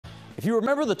If you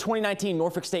remember the 2019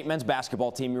 Norfolk State men's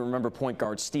basketball team, you remember point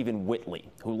guard Stephen Whitley,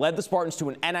 who led the Spartans to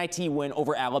an NIT win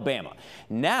over Alabama.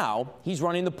 Now he's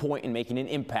running the point and making an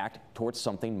impact towards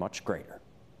something much greater.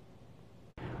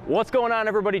 What's going on,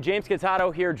 everybody? James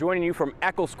Cattato here, joining you from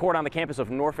Eccles Court on the campus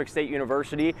of Norfolk State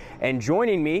University. And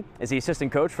joining me is the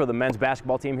assistant coach for the men's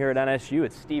basketball team here at NSU.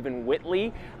 It's Stephen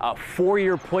Whitley, a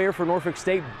four-year player for Norfolk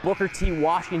State, Booker T.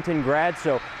 Washington grad.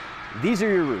 So these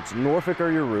are your roots. Norfolk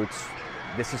are your roots.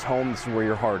 This is home. This is where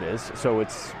your heart is. So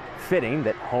it's fitting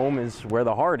that home is where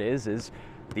the heart is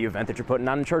the event that you're putting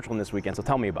on in Churchland this weekend. So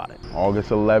tell me about it. August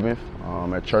 11th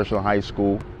at Churchland High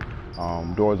School.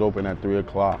 Doors open at 3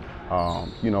 o'clock.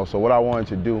 So what I wanted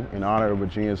to do in honor of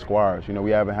Virginia Squires,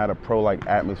 we haven't had a pro-like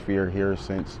atmosphere here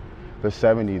since the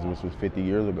 70s, which was 50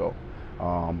 years ago.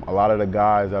 A lot of the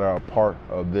guys that are a part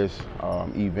of this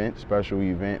special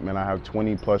event, man, I have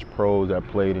 20 plus pros that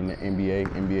played in the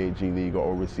NBA G League or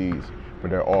overseas, but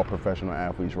they're all professional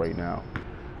athletes right now.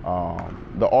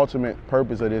 The ultimate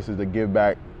purpose of this is to give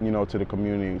back, to the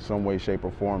community in some way, shape,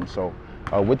 or form. So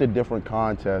with the different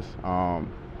contests,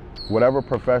 whatever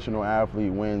professional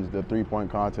athlete wins the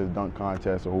three-point contest, dunk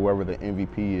contest, or whoever the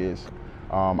MVP is,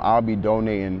 I'll be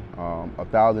donating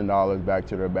 $1,000 back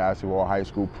to their basketball high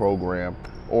school program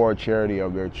or a charity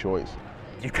of their choice.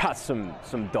 You've got some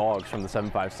dogs from the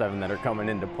 757 that are coming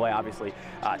into play. Obviously,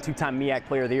 two-time MEAC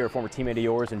Player of the Year, former teammate of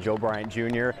yours, and Joe Bryant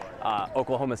Jr.,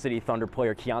 Oklahoma City Thunder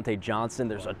player Keontae Johnson.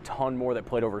 There's a ton more that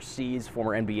played overseas,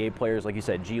 former NBA players, like you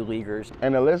said, G Leaguers.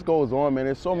 And the list goes on, man.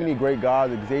 There's so many great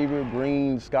guys: Xavier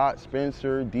Green, Scott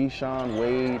Spencer, Deshaun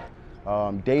Wade,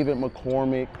 David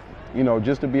McCormick.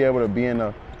 Just to be able to be in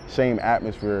the same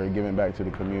atmosphere and giving back to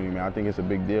the community, man, I think it's a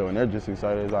big deal, and they're just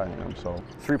excited as I am. So,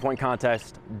 three-point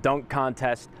contest, dunk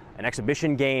contest, an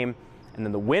exhibition game, and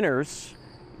then the winners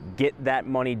get that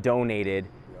money donated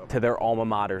to their alma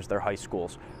maters, their high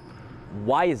schools.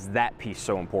 Why is that piece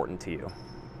so important to you?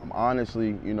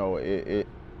 Honestly, it's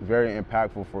very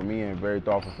impactful for me and very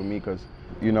thoughtful for me because,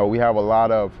 we have a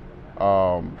lot of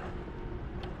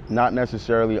not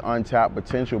necessarily untapped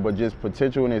potential, but just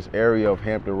potential in this area of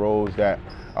Hampton Roads that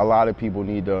a lot of people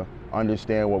need to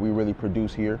understand what we really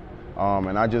produce here.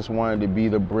 And I just wanted to be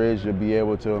the bridge to be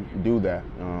able to do that.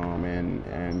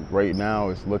 And right now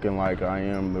it's looking like I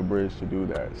am the bridge to do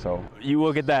that. So you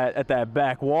look at that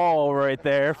back wall right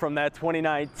there from that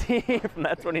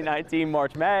 2019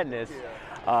 March Madness.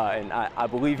 And I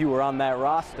believe you were on that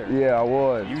roster. Yeah, I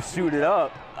was. You suited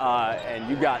up, and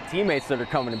you got teammates that are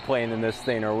coming and playing in this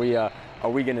thing. Are we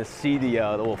going to see the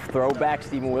little throwback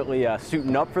Stephen Whitley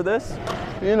suiting up for this?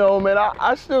 Man,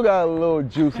 I still got a little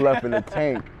juice left in the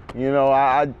tank.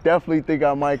 I definitely think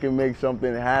I might can make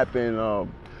something happen.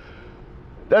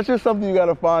 That's just something you got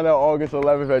to find out August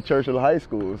 11th at Churchill High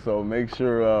School. So make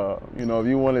sure, if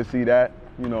you want to see that,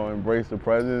 embrace the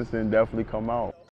presence, then definitely come out.